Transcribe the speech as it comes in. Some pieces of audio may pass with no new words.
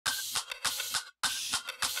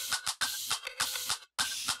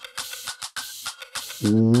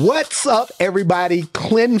What's up, everybody?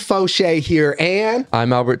 Clinton Fauché here, and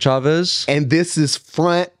I'm Albert Chavez. And this is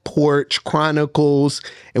Front Porch Chronicles,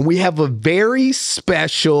 and we have a very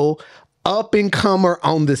special up-and-comer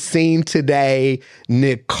on the scene today,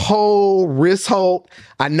 Nicole Rosholt.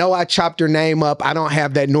 I know I chopped her name up. I don't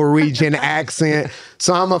have that Norwegian accent,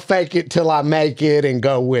 so I'm going to fake it till I make it and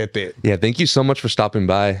go with it. Yeah, thank you so much for stopping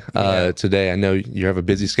by today. I know you have a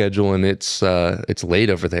busy schedule, and it's late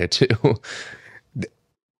over there, too.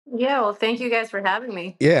 Yeah, well, thank you guys for having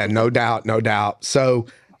me. Yeah, no doubt, no doubt. So,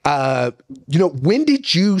 when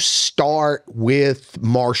did you start with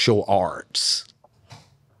martial arts?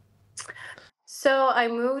 So I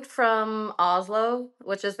moved from Oslo,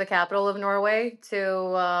 which is the capital of Norway, to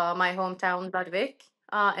my hometown, Larvik,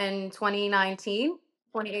 in 2018,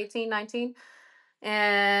 19.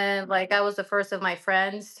 And like I was the first of my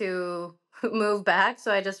friends to move back.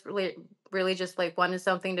 So I just really just like wanted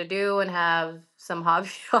something to do and have some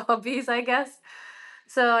hobbies, I guess.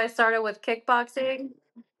 So I started with kickboxing,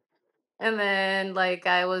 and then like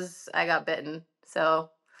I got bitten. So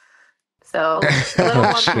a little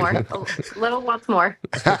once more, a little once more.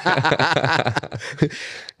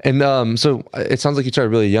 And so it sounds like you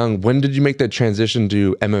started really young. When did you make that transition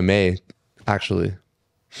to MMA, actually?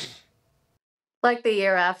 Like the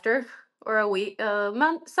year after, or a week, a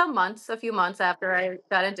few months after I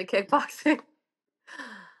got into kickboxing.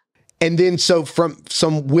 And then, so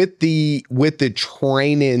with the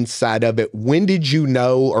training side of it, when did you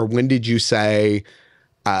know, or when did you say,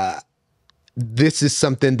 this is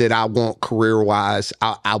something that I want career-wise?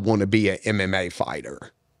 I want to be an MMA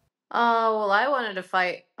fighter. Well, I wanted to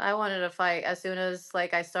fight. As soon as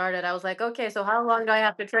like I started. I was like, okay, so how long do I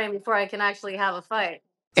have to train before I can actually have a fight?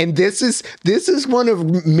 And this is one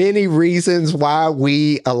of many reasons why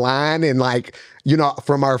we align. And like,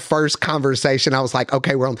 from our first conversation, I was like,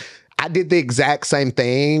 okay, well, I did the exact same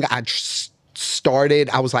thing. I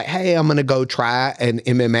was like, hey, I'm going to go try an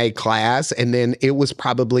MMA class. And then it was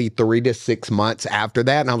probably 3 to 6 months after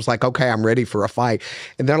that. And I was like, okay, I'm ready for a fight.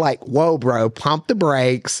 And they're like, whoa, bro, pump the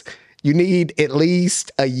brakes. You need at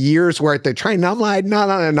least a year's worth of training. I'm like,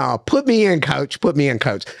 no. Put me in, coach. Put me in,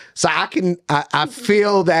 coach. So I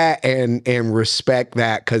feel that and respect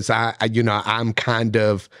that, because I'm kind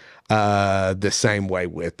of the same way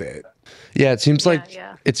with it. Yeah, it seems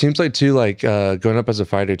like too, like growing up as a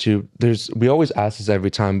fighter too, we always ask this every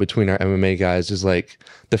time between our MMA guys, is like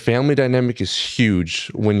the family dynamic is huge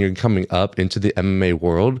when you're coming up into the MMA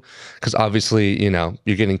world, because obviously, you're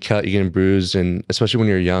getting cut, you're getting bruised, and especially when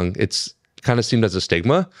you're young, it's kind of seen as a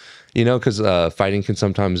stigma, because fighting can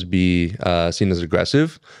sometimes be seen as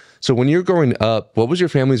aggressive. So when you're growing up, what was your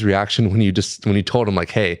family's reaction when you told them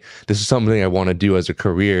like, hey, this is something I want to do as a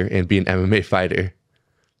career and be an MMA fighter?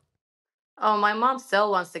 Oh, my mom still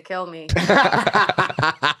wants to kill me.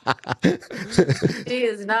 She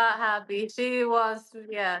is not happy. She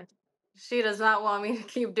does not want me to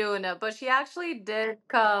keep doing it. But she actually did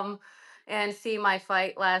come and see my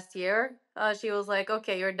fight last year. She was like,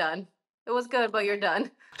 okay, you're done. It was good, but you're done.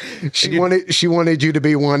 She wanted you to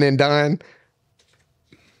be one and done.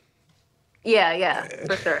 Yeah,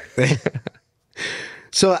 for sure.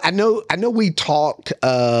 So I know we talked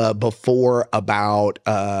before about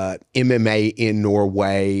MMA in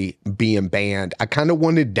Norway being banned. I kind of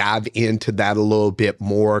want to dive into that a little bit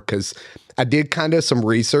more, because I did kind of some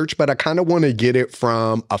research, but I kind of want to get it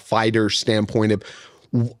from a fighter standpoint of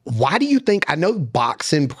why do you think, I know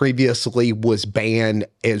boxing previously was banned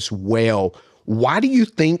as well. Why do you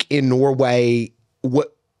think in Norway,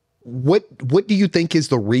 what do you think is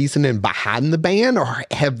the reasoning behind the ban? Or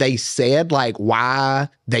have they said like why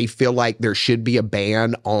they feel like there should be a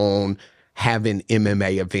ban on having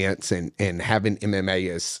MMA events and having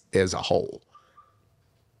MMA as a whole?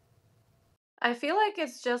 I feel like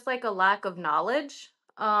it's just like a lack of knowledge,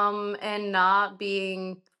 and not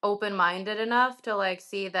being open-minded enough to like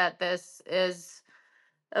see that this is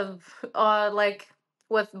like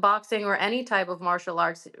with boxing or any type of martial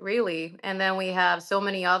arts, really. And then we have so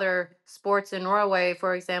many other sports in Norway,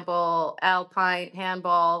 for example, alpine,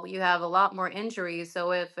 handball. You have a lot more injuries.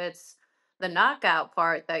 So if it's the knockout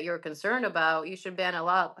part that you're concerned about, you should ban hell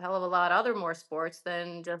of a lot other more sports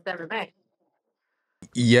than just MMA.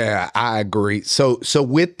 Yeah, I agree. So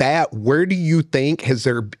with that, where do you think, has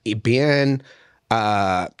there been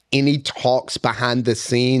any talks behind the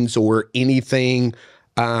scenes or anything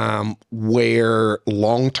where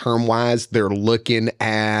long-term wise they're looking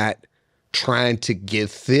at trying to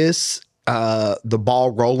get this the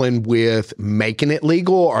ball rolling with making it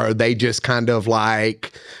legal? Or are they just kind of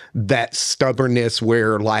like that stubbornness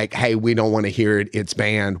where like, hey, we don't want to hear it, it's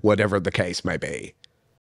banned, whatever the case may be?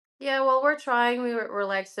 Yeah, well, we're trying. We're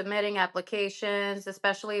like submitting applications,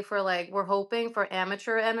 especially for like, we're hoping for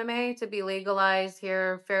amateur MMA to be legalized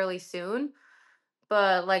here fairly soon.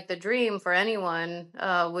 But like the dream for anyone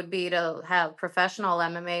would be to have professional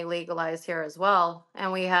MMA legalized here as well.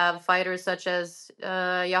 And we have fighters such as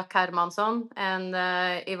Jak Hermansson and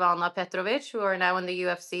Ivana Petrovic, who are now in the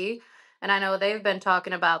UFC. And I know they've been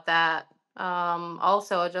talking about that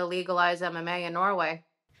also, to legalize MMA in Norway.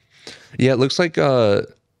 Yeah, it looks like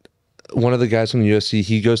one of the guys from the UFC,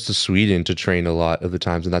 he goes to Sweden to train a lot of the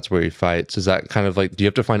times, and that's where he fights. Is that kind of like, do you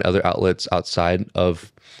have to find other outlets outside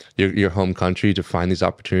of your home country to find these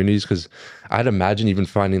opportunities? Because I'd imagine even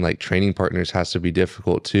finding like training partners has to be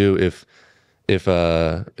difficult too.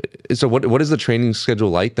 So what is the training schedule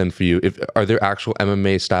like then for you? Are there actual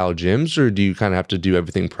MMA style gyms, or do you kind of have to do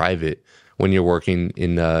everything private when you're working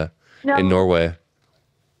in Norway?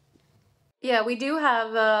 Yeah, we do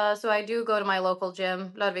have, so I do go to my local gym,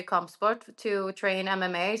 Larvik Kampsport, to train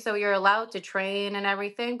MMA. So you're allowed to train and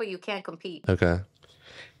everything, but you can't compete. Okay.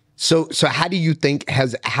 So how do you think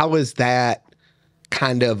how has that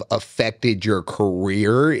kind of affected your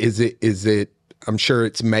career? Is it, I'm sure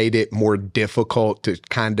it's made it more difficult to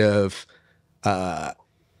kind of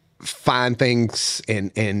find things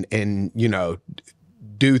and you know,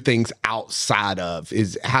 do things outside of,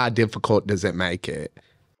 how difficult does it make it?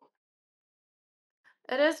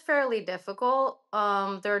 It is fairly difficult.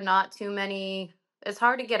 There are not too many, it's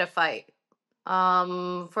hard to get a fight.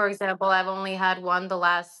 For example, I've only had one the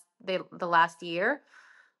last year.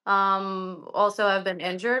 Also I've been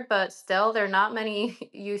injured, but still there are not many.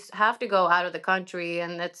 You have to go out of the country,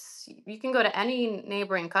 and you can go to any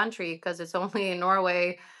neighboring country, because it's only in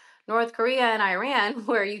Norway, North Korea, and Iran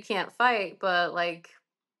where you can't fight. But like,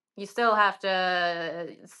 you still have to,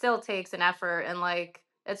 it still takes an effort, and like,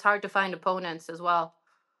 it's hard to find opponents as well.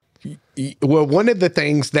 Well, one of the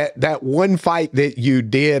things that one fight that you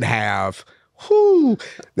did have, whoo,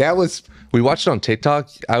 that was. We watched it on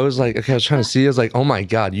TikTok. I was like, okay, I was trying to see. I was like, oh my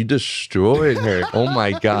God, you destroyed her. Oh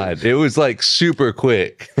my God. It was like super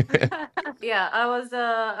quick. Yeah, I was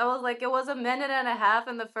like, it was a minute and a half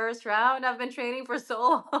in the first round. I've been training for so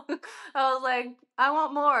long. I was like, I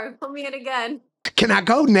want more. Put me in again. Can I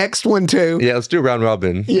go next one too? Yeah, let's do a round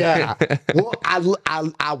robin. Yeah. Well,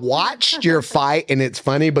 I watched your fight, and it's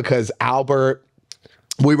funny because Albert,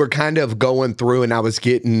 we were kind of going through, and I was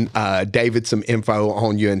getting David some info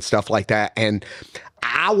on you and stuff like that. And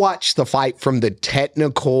I watched the fight from the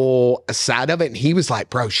technical side of it, and he was like,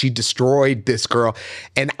 bro, she destroyed this girl.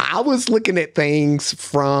 And I was looking at things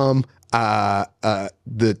from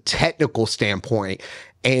the technical standpoint.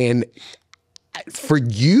 And for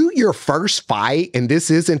you, your first fight, and this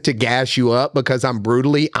isn't to gas you up because I'm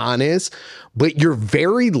brutally honest, but you're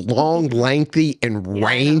very long, lengthy, and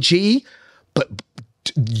rangy, but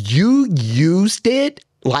you used it.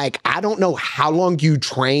 Like, I don't know how long you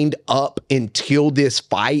trained up until this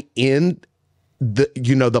fight in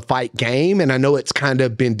the fight game. And I know it's kind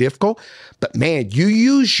of been difficult, but man, you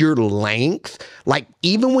use your length. Like,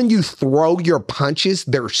 even when you throw your punches,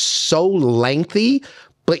 they're so lengthy,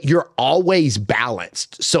 but you're always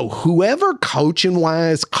balanced. So whoever coaching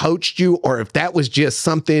wise coached you, or if that was just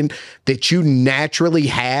something that you naturally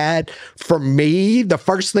had, for me, the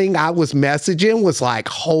first thing I was messaging was like,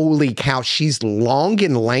 holy cow, she's long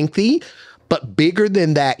and lengthy, but bigger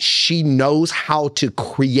than that, she knows how to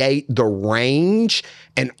create the range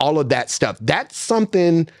and all of that stuff. That's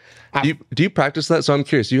something. Do you practice that? So I'm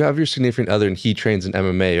curious, you have your significant other and he trains in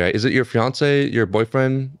MMA, right? Is it your fiance, your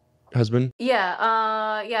boyfriend, husband?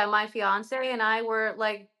 Yeah, my fiance and I were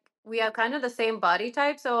like, we have kind of the same body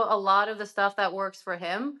type, so a lot of the stuff that works for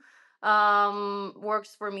him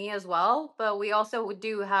works for me as well. But we also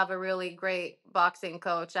do have a really great boxing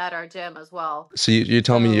coach at our gym as well. So you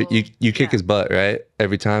tell me you kick his butt, right?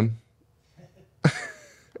 Every time?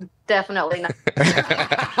 Definitely not.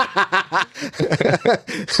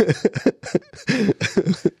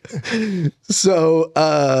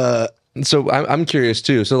 So I'm curious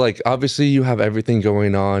too. So like, obviously you have everything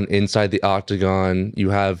going on inside the octagon. You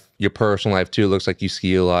have your personal life too. It looks like you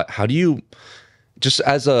ski a lot. How do you, just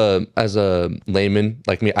as a layman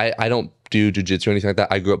like me, I don't do jujitsu or anything like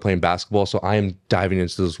that. I grew up playing basketball, so I am diving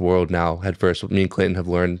into this world now head first. Me and Clinton have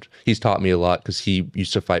learned. He's taught me a lot because he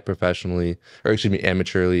used to fight professionally, or excuse me,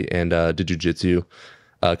 amateurly, and did jujitsu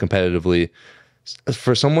competitively.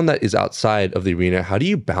 For someone that is outside of the arena, how do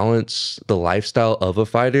you balance the lifestyle of a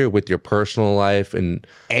fighter with your personal life and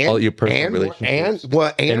all your personal relationships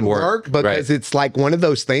and work? Because it's like one of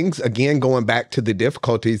those things, again, going back to the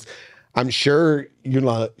difficulties. I'm sure, you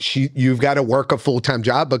know, you've got to work a full-time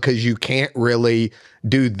job because you can't really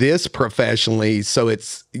do this professionally. So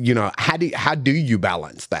it's, you know, how do you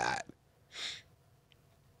balance that?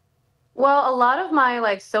 Well, a lot of my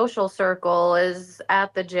like social circle is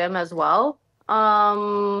at the gym as well.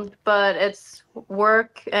 But it's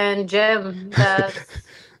work and gym. That's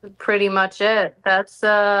pretty much it. That's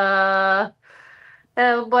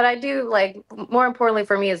what I do, like, more importantly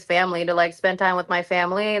for me is family, to like spend time with my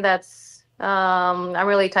family. That's I'm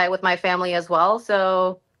really tight with my family as well,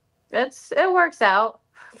 so it works out,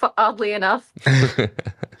 oddly enough.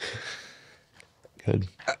 Good.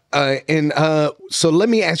 So let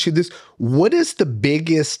me ask you this. What is the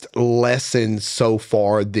biggest lesson so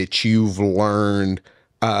far that you've learned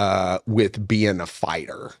with being a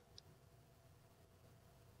fighter?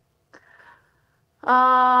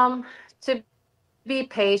 To be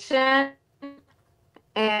patient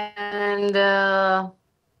and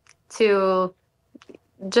to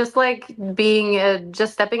just like being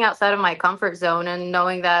just stepping outside of my comfort zone and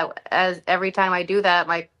knowing that as every time I do that,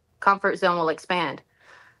 my comfort zone will expand.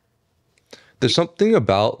 There's something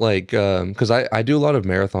about like, because I do a lot of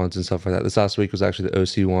marathons and stuff like that. This last week was actually the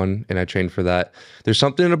OC one, and I trained for that. There's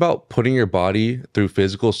something about putting your body through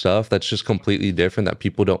physical stuff that's just completely different that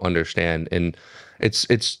people don't understand. And it's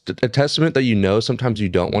a testament that, you know, sometimes you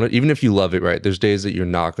don't want it, even if you love it, right? There's days that you're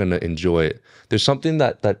not going to enjoy it. There's something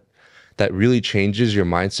that really changes your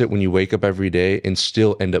mindset when you wake up every day and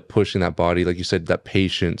still end up pushing that body. Like you said, that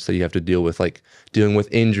patience that you have to deal with, like dealing with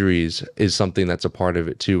injuries is something that's a part of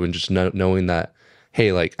it too. And just knowing that,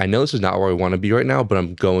 hey, like, I know this is not where I want to be right now, but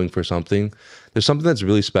I'm going for something. There's something that's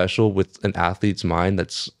really special with an athlete's mind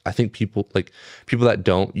that's, I think people that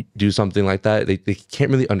don't do something like that, they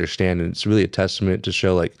can't really understand. And it's really a testament to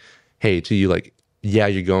show like, hey, to you, like, yeah,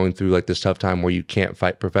 you're going through like this tough time where you can't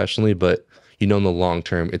fight professionally, but you know, in the long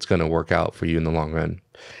term, it's going to work out for you in the long run.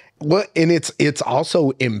 Well, and it's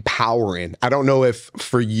also empowering. I don't know if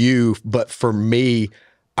for you, but for me,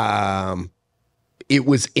 it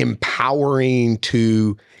was empowering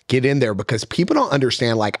to get in there because people don't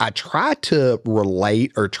understand. Like, I try to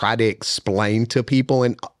relate or try to explain to people.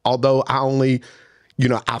 And although I only, you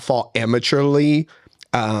know, I fought amateurly,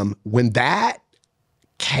 when that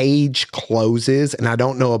cage closes, and I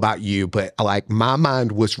don't know about you, but like my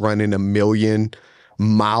mind was running 1,000,000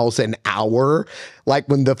 miles an hour. Like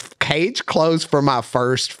when the cage closed for my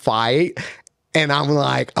first fight, and I'm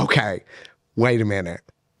like, okay, wait a minute.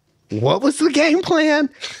 What was the game plan?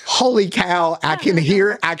 Holy cow. I can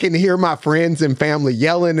hear my friends and family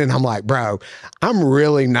yelling, and I'm like, bro, I'm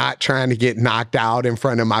really not trying to get knocked out in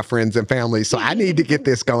front of my friends and family. So I need to get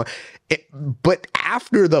this going. But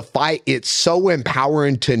after the fight, it's so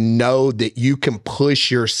empowering to know that you can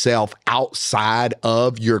push yourself outside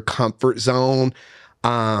of your comfort zone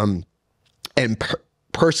and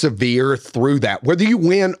persevere through that, whether you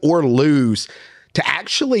win or lose, to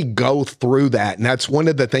actually go through that. And that's one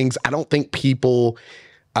of the things I don't think people,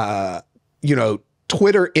 you know,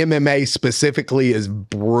 Twitter MMA specifically is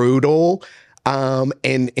brutal. And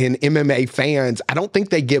MMA fans, I don't think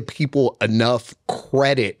they give people enough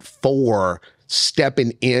credit for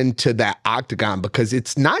stepping into that octagon, because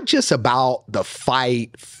it's not just about the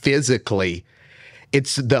fight physically.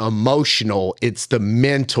 It's the emotional, it's the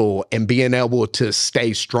mental, and being able to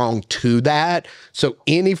stay strong to that. So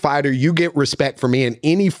any fighter, you get respect from me, and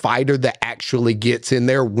any fighter that actually gets in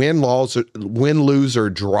there, win, lose, or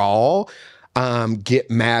draw, get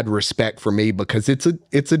mad respect for me, because it's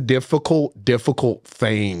a difficult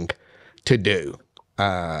thing to do.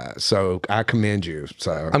 So I commend you.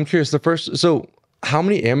 So I'm curious, so how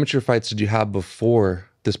many amateur fights did you have before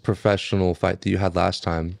this professional fight that you had last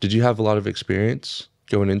time? Did you have a lot of experience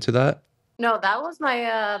going into that? No, that was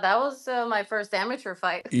my first amateur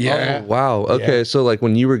fight. Yeah. Oh, wow. Okay. Yeah. So like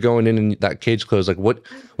when you were going in and that cage closed, like what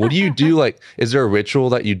do you do? Like, is there a ritual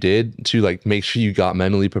that you did to like make sure you got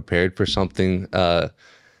mentally prepared for something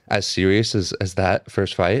as serious as that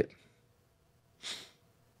first fight?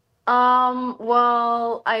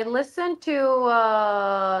 Well, I listened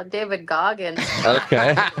to David Goggins.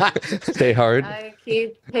 Okay. Stay hard. I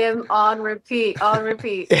keep him on repeat.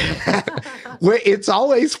 Well, it's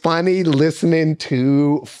always funny listening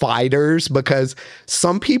to fighters, because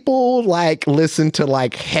some people like listen to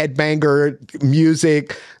like headbanger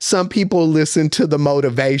music. Some people listen to the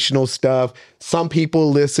motivational stuff. Some people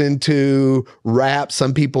listen to rap.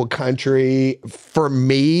 Some people country. For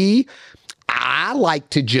me, I like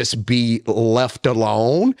to just be left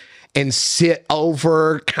alone and sit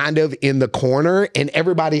over kind of in the corner, and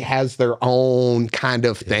everybody has their own kind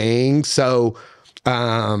of thing. So,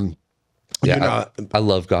 Yeah, I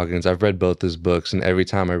love Goggins. I've read both his books, and every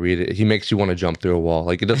time I read it, he makes you want to jump through a wall.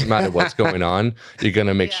 Like, it doesn't matter what's going on, you're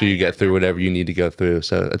gonna make sure you get through whatever you need to go through.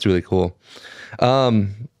 So that's really cool. Go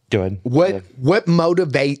ahead. What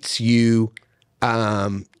motivates you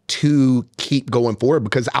to keep going forward?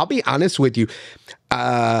 Because I'll be honest with you,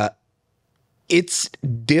 it's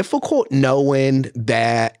difficult knowing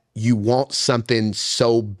that you want something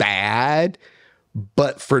so bad,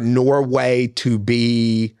 but for Norway to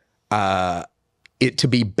be it to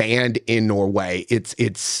be banned in Norway,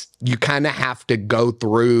 it's you kind of have to go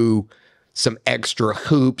through some extra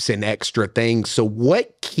hoops and extra things. So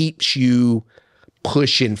what keeps you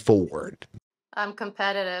pushing forward? I'm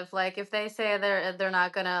competitive. Like if they say they're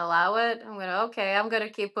not gonna allow it, I'm gonna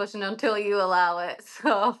keep pushing until you allow it.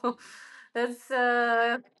 So that's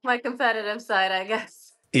my competitive side, I guess.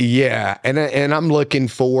 Yeah, and I'm looking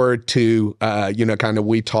forward to kind of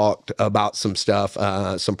we talked about some stuff,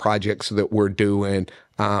 some projects that we're doing.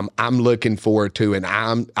 I'm looking forward to, and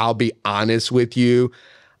I'll be honest with you,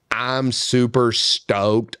 I'm super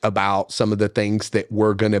stoked about some of the things that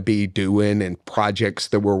we're going to be doing and projects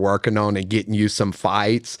that we're working on and getting you some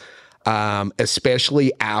fights.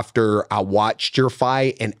 Especially after I watched your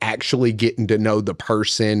fight and actually getting to know the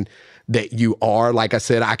person that you are. Like I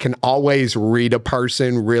said, I can always read a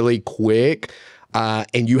person really quick,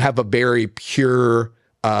 and you have a very pure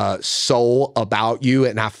soul about you.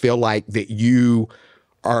 And I feel like that you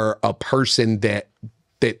are a person that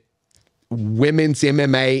women's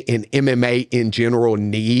MMA and MMA in general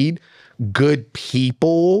need good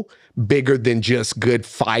people bigger than just good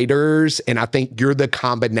fighters. And I think you're the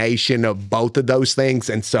combination of both of those things.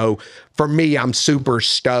 And so for me, I'm super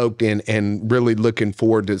stoked and really looking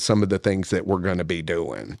forward to some of the things that we're going to be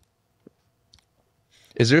doing.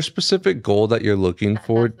 Is there a specific goal that you're looking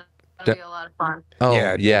for? That'll be a lot of fun. Oh,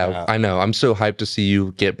 yeah, I know. I'm so hyped to see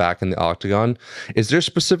you get back in the octagon. Is there a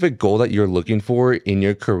specific goal that you're looking for in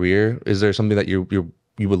your career? Is there something that you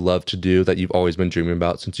would love to do that you've always been dreaming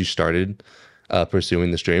about since you started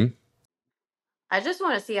pursuing this dream? I just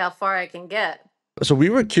want to see how far I can get. So we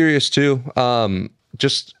were curious too.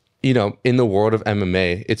 Just in the world of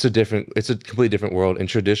MMA, it's a completely different world, and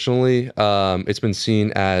traditionally, it's been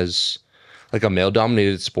seen as like a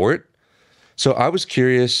male-dominated sport. So I was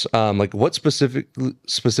curious, like what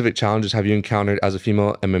specific challenges have you encountered as a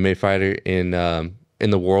female MMA fighter in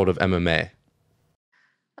the world of MMA?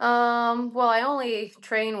 Well, I only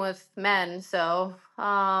train with men, so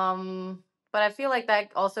but I feel like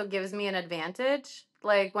that also gives me an advantage,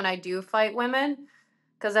 like when I do fight women,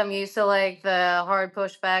 because I'm used to like the hard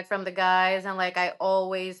pushback from the guys, and like I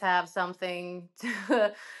always have something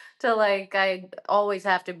to like I always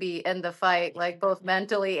have to be in the fight, like both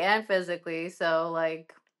mentally and physically. So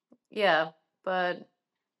like, yeah, but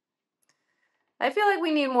I feel like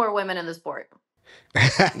we need more women in the sport.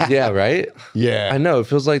 Yeah, right? Yeah. I know. It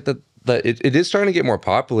feels like that it is starting to get more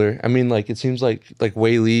popular. I mean, like it seems like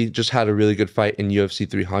Wei Li just had a really good fight in UFC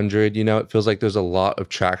 300. It feels like there's a lot of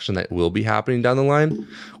traction that will be happening down the line.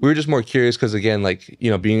 We were just more curious because again, like,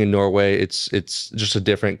 being in Norway, it's just a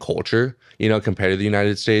different culture, compared to the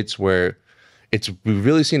United States, where we've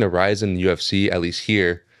really seen a rise in the UFC, at least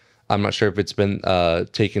here. I'm not sure if it's been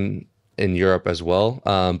taken in Europe as well.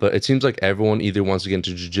 But it seems like everyone either wants to get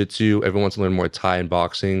into jiu-jitsu, everyone wants to learn more Thai and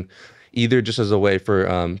boxing, either just as a way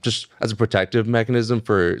for just as a protective mechanism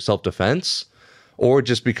for self-defense, or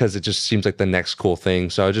just because it just seems like the next cool thing.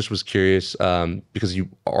 So I just was curious, because you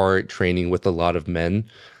are training with a lot of men,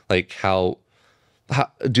 like how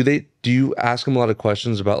do you ask them a lot of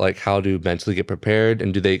questions about like how to mentally get prepared,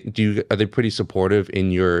 and are they pretty supportive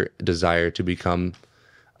in your desire to become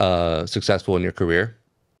successful in your career?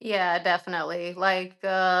 Yeah, definitely. Like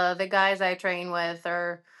the guys I train with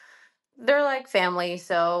they're like family,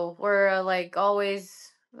 so we're like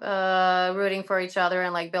always rooting for each other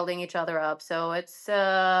and like building each other up. So it's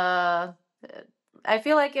I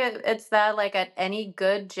feel like it's that like at any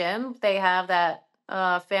good gym, they have that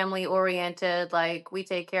family oriented, like we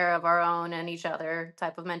take care of our own and each other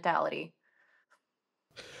type of mentality.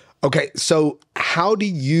 Okay, so how do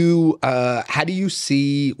you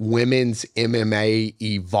see women's MMA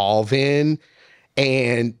evolving?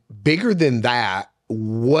 And bigger than that,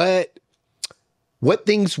 what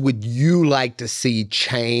things would you like to see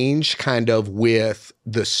change kind of with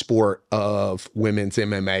the sport of women's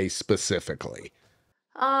MMA specifically?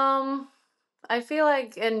 Um, I feel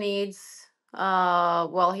like it needs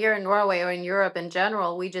well, here in Norway or in Europe in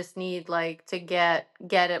general, we just need like to get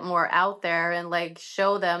it more out there and like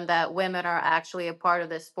show them that women are actually a part of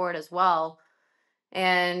this sport as well.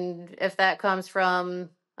 And if that comes from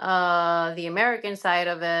the American side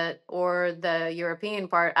of it or the European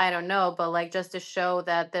part. I don't know, but like just to show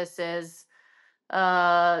that this is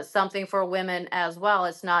something for women as well.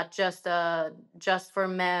 It's not just for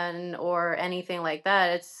men or anything like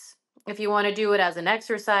that. It's if you want to do it as an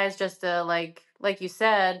exercise, just to like you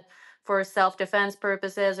said, for self-defense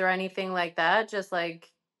purposes or anything like that, just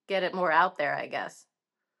like get it more out there, I guess.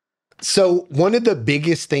 So one of the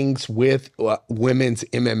biggest things with women's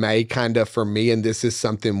MMA kind of for me, and this is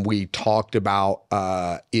something we talked about,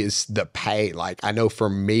 is the pay. Like I know for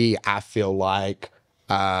me, I feel like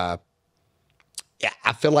the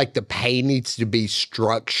pay needs to be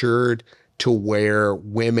structured to where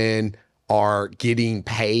women are getting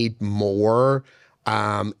paid more.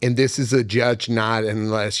 And this is a judge not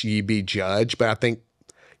unless ye be judged, but I think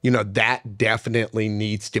that definitely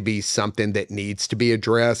needs to be something that needs to be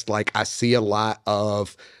addressed. Like I see a lot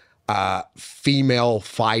of female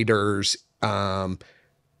fighters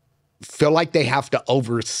feel like they have to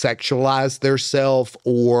over-sexualize themselves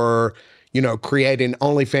or, create an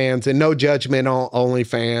OnlyFans, and no judgment on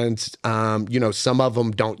OnlyFans. Some of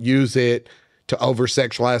them don't use it to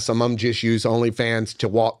over-sexualize. Some of them just use OnlyFans to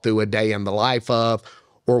walk through a day in the life of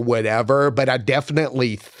or whatever. But I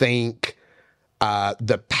definitely think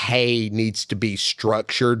the pay needs to be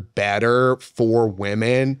structured better for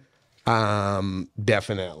women.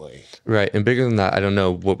 Definitely. Right. And bigger than that, I don't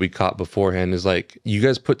know what we caught beforehand is like, you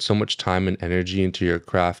guys put so much time and energy into your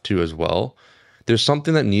craft too, as well. There's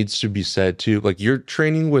something that needs to be said too. Like you're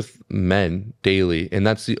training with men daily and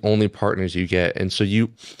that's the only partners you get. And so you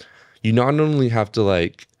not only have to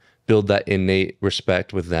like build that innate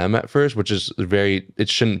respect with them at first, which is it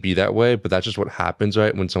shouldn't be that way, but that's just what happens,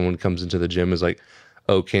 right? When someone comes into the gym is like,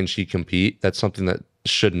 oh, can she compete? That's something that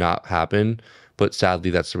should not happen. But sadly,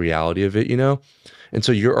 that's the reality of it, And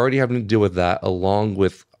so you're already having to deal with that along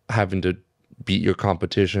with having to beat your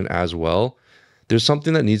competition as well. There's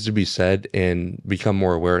something that needs to be said and become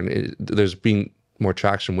more aware. And there's being more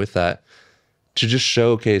traction with that to just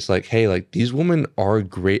showcase like, hey, like these women are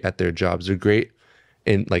great at their jobs. They're great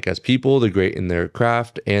in like as people, they're great in their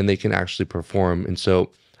craft and they can actually perform. And so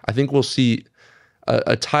I think we'll see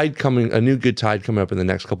a new good tide coming up in the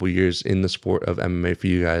next couple of years in the sport of MMA for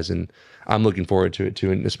you guys. And I'm looking forward to it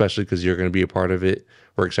too. And especially because you're going to be a part of it.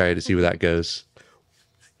 We're excited to see where that goes.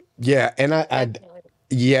 Yeah. And I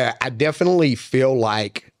definitely feel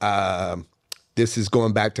like this is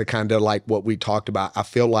going back to kind of like what we talked about. I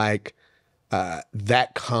feel like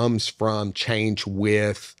that comes from change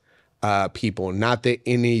with people. Not that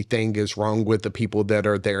anything is wrong with the people that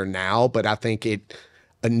are there now, but I think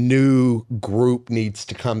a new group needs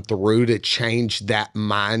to come through to change that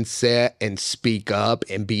mindset and speak up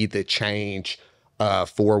and be the change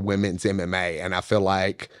for women's MMA. And I feel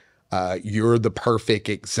like you're the perfect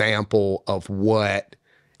example of what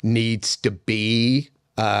needs to be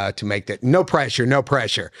to make that. No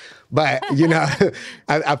pressure. But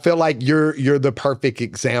I feel like you're the perfect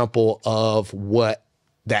example of what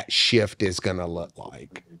that shift is gonna look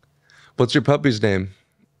like. What's your puppy's name?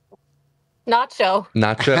 Nacho.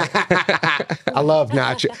 I love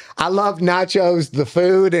Nacho. I love nachos, the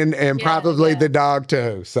food, and probably the dog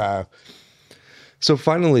too. So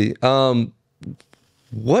finally,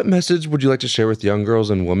 what message would you like to share with young girls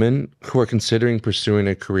and women who are considering pursuing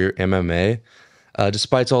a career in MMA,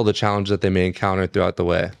 despite all the challenges that they may encounter throughout the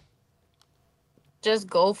way? Just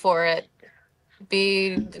go for it.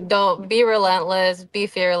 Don't be relentless, be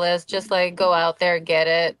fearless, just like go out there, get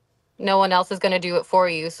it. No one else is going to do it for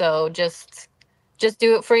you. So just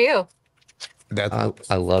do it for you.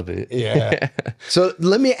 I love it. Yeah. So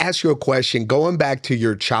let me ask you a question. Going back to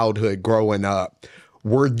your childhood growing up,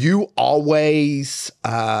 were you always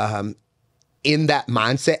in that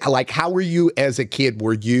mindset? Like, how were you as a kid?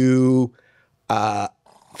 Were you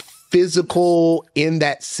physical in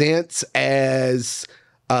that sense as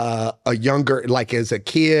a younger, like as a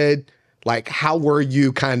kid? Like, how were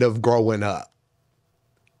you kind of growing up?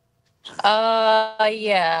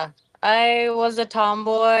 Yeah. I was a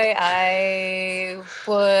tomboy. I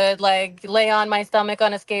would like lay on my stomach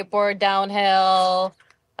on a skateboard downhill.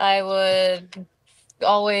 I would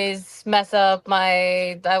always mess up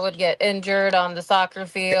I would get injured on the soccer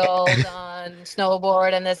field, on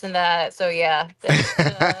snowboard and this and that. So yeah,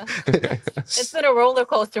 it's been a roller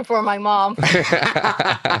coaster for my mom.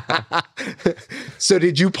 So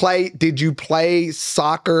did you play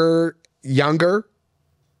soccer younger?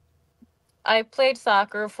 I played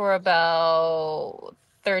soccer for about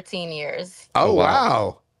 13 years. Oh,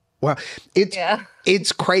 wow. Well,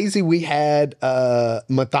 it's crazy. We had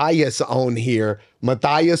Matthias on here.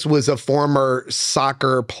 Matthias was a former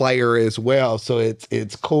soccer player as well, so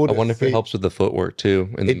it's cool. I wonder if it helps with the footwork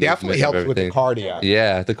too. And it definitely helps with the cardio.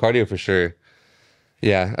 Yeah, the cardio for sure.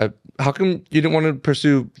 Yeah. How come you didn't want to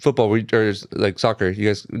pursue football or like soccer? Do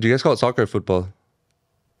you guys call it soccer or football?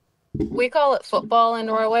 We call it football in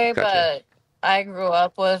Norway, but I grew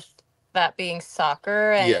up with that being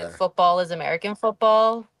soccer, and football is American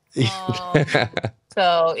football.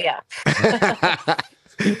 So yeah.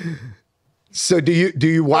 So do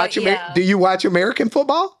you watch do you watch American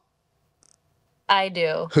football? I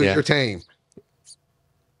do. Who's your team?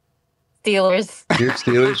 Steelers. You're a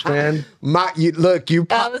Steelers fan? I'm a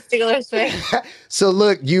Steelers fan. So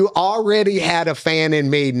look, you already had a fan in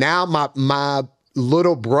me. Now my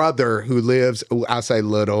little brother who lives, I say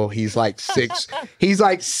little, he's like 6'3",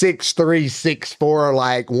 6'4",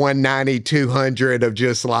 like 190, 200 of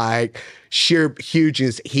just like sheer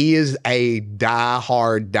hugeness. He is a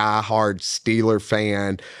diehard Steeler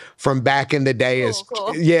fan from back in the day.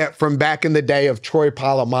 From back in the day of Troy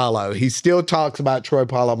Polamalu. He still talks about Troy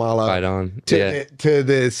Polamalu right on. To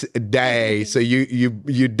this day. So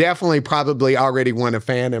you definitely probably already won a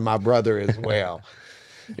fan in my brother as well.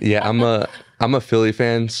 Yeah, I'm a Philly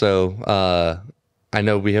fan, so I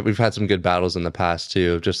know we've had some good battles in the past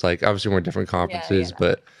too. Just like obviously we're in different conferences,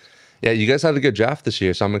 but yeah, you guys had a good draft this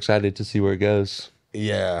year, so I'm excited to see where it goes.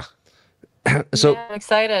 Yeah. So I'm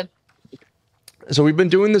excited. So we've been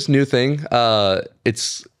doing this new thing.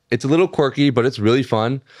 It's a little quirky, but it's really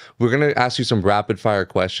fun. We're gonna ask you some rapid fire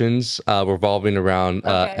questions revolving around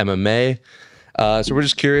MMA. So we're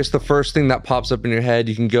just curious. The first thing that pops up in your head,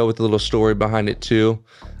 you can go with a little story behind it too,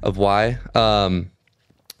 of why. So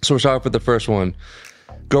we'll start off with the first one.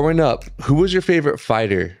 Growing up, who was your favorite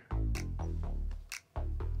fighter?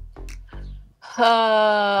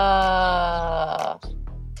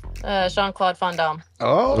 Jean-Claude Van Damme.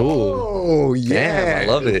 Oh, yeah. Damn,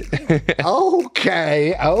 I love it.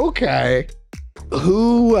 Okay.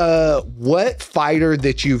 What fighter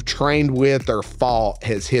that you've trained with or fought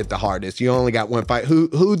has hit the hardest? You only got one fight.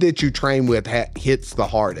 Who that you train with hits the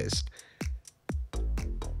hardest?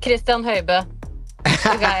 Christian Høibe,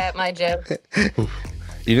 the guy at my gym.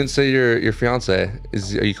 You didn't say your fiance.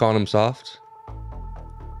 Are you calling him soft?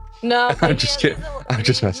 No, I'm just kidding. I'm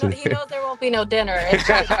just messing. You know there won't be no dinner. I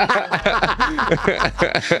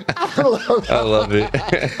love it.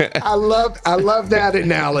 I love that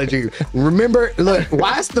analogy. Remember, look,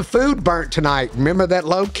 why's the food burnt tonight? Remember that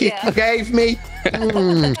low kick you gave me?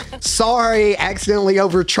 Sorry, accidentally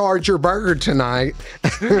overcharged your burger tonight.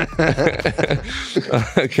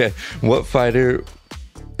 Okay, what fighter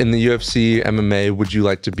in the UFC MMA would you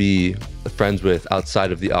like to be friends with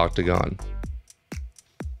outside of the octagon?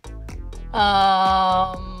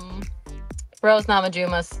 Rose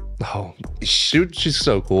Namajunas. Oh, shoot, she's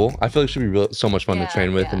so cool. I feel like she'd be so much fun to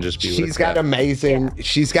train with and just be with. She's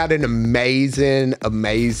got an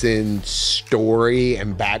amazing story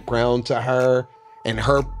and background to her, and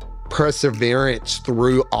her perseverance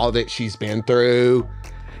through all that she's been through.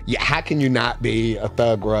 Yeah, how can you not be a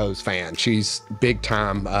Thug Rose fan? She's big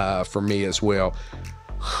time for me as well.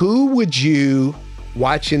 Who would you,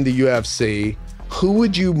 watching the UFC, who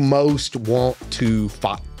would you most want to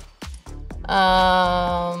fight?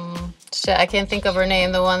 Shit, I can't think of her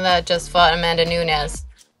name. The one that just fought Amanda Nunes.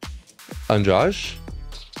 Andrade?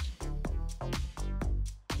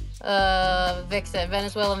 Vixen,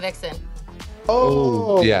 Venezuelan Vixen.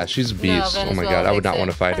 Oh, yeah, she's a beast. Oh my God, I would not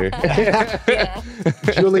want to fight her.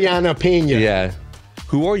 Juliana Pena. Yeah.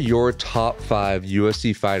 Who are your top 5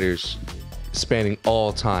 UFC fighters spanning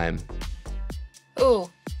all time? Ooh.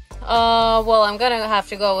 Well, I'm gonna have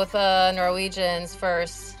to go with Norwegians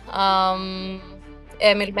first. Emil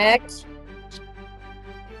Mek,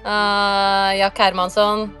 Jack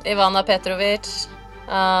Hermansson, Ivana Petrovic,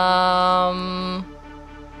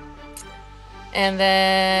 and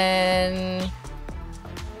then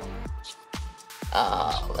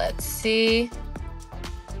let's see,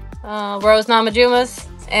 Rose Namajunas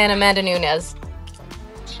and Amanda Nunes.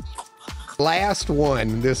 Last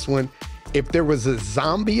one, this one. If there was a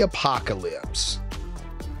zombie apocalypse,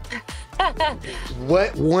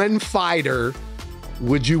 what one fighter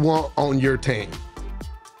would you want on your team?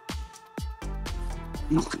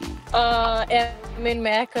 Emil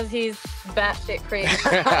Mek, because he's batshit crazy.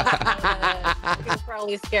 You can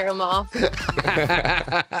probably scare him off.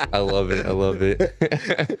 I love it.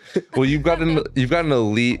 Well, you've got an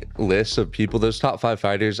elite list of people. Those top 5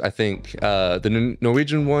 fighters, I think the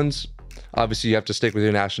Norwegian ones, obviously you have to stick with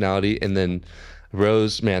your nationality, and then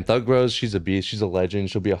Rose, man, Thug Rose, she's a beast. She's a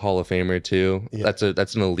legend. She'll be a Hall of Famer too. Yeah.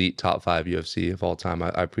 That's an elite top 5 UFC of all time. I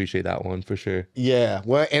appreciate that one for sure. Yeah.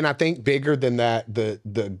 Well, and I think bigger than that,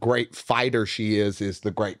 the great fighter she is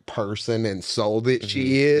the great person and soul that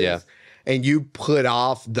she is. Yeah. And you put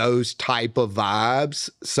off those type of vibes.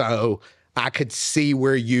 So I could see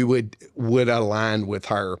where you would align with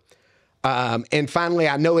her. And finally,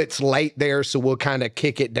 I know it's late there, so we'll kind of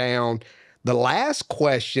kick it down. The last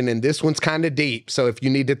question, and this one's kind of deep, so if you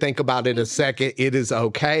need to think about it a second, it is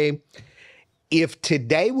okay. If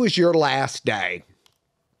today was your last day,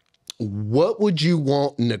 what would you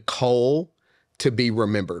want Nicole to be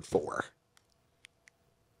remembered for?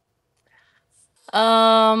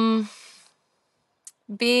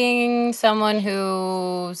 Being someone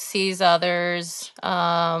who sees others,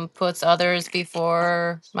 puts others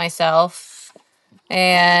before myself,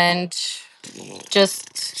 and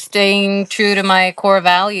just staying true to my core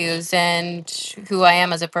values and who I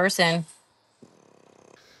am as a person.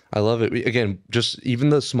 I love it. Again, just even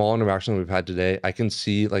the small interaction we've had today, I can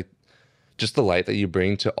see like just the light that you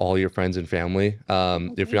bring to all your friends and family.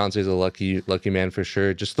 Your fiance is a lucky man for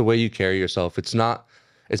sure. Just the way you carry yourself. It's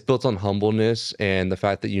built on humbleness and the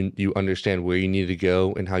fact that you understand where you need to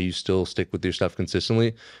go and how you still stick with your stuff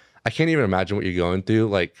consistently. I can't even imagine what you're going through.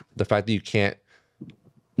 Like the fact that you can't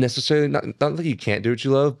necessarily, not that you can't do what you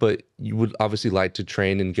love, but you would obviously like to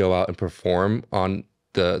train and go out and perform on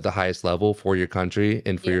the highest level for your country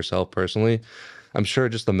and for yourself personally. I'm sure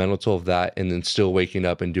just the mental toll of that, and then still waking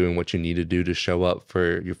up and doing what you need to do to show up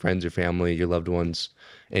for your friends, your family, your loved ones,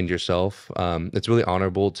 and yourself. It's really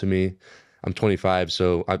honorable to me. I'm 25,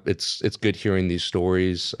 so it's good hearing these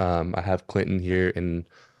stories. I have Clinton here, and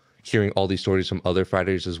hearing all these stories from other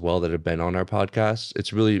fighters as well that have been on our podcast.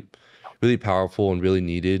 It's really, really powerful and really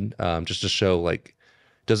needed, just to show like,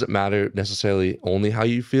 doesn't matter necessarily only how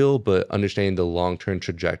you feel, but understanding the long-term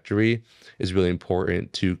trajectory is really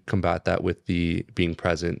important to combat that with the being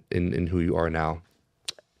present in who you are now.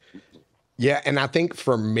 Yeah, and I think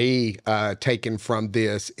for me, taken from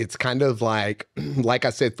this, it's kind of like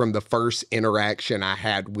I said, from the first interaction I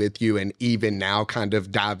had with you, and even now kind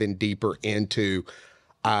of diving deeper into,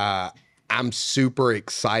 I'm super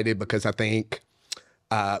excited because I think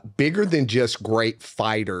bigger than just great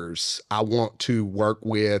fighters, I want to work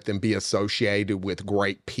with and be associated with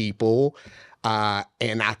great people.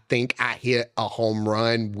 And I think I hit a home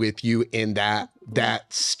run with you in that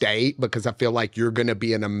state, because I feel like you're going to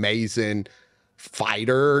be an amazing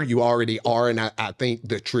fighter. You already are. And I think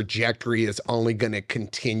the trajectory is only going to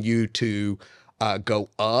continue to go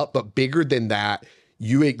up. But bigger than that,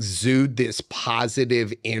 you exude this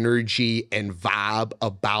positive energy and vibe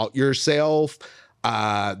about yourself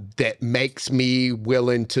that makes me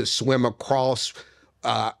willing to swim across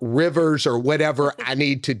rivers or whatever I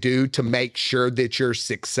need to do to make sure that you're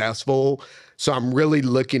successful. So I'm really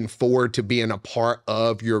looking forward to being a part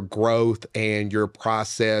of your growth and your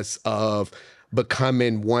process of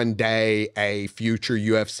becoming one day a future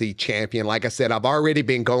UFC champion. Like I said, I've already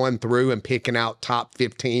been going through and picking out top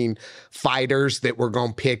 15 fighters that we're going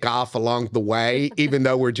to pick off along the way, even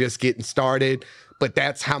though we're just getting started. But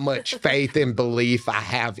that's how much faith and belief I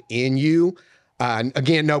have in you.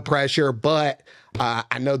 Again, no pressure, but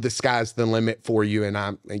I know the sky's the limit for you, and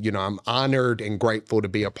I'm honored and grateful to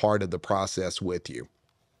be a part of the process with you.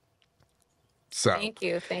 So thank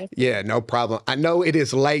you. Yeah, no problem. I know it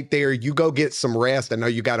is late there. You go get some rest. I know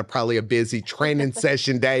you got probably a busy training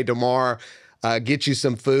session day tomorrow. Get you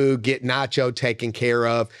some food, get Nacho taken care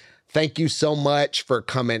of. Thank you so much for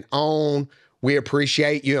coming on. We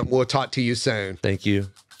appreciate you, and we'll talk to you soon. Thank you.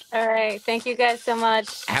 All right. Thank you guys so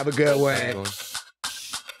much. Have a good one.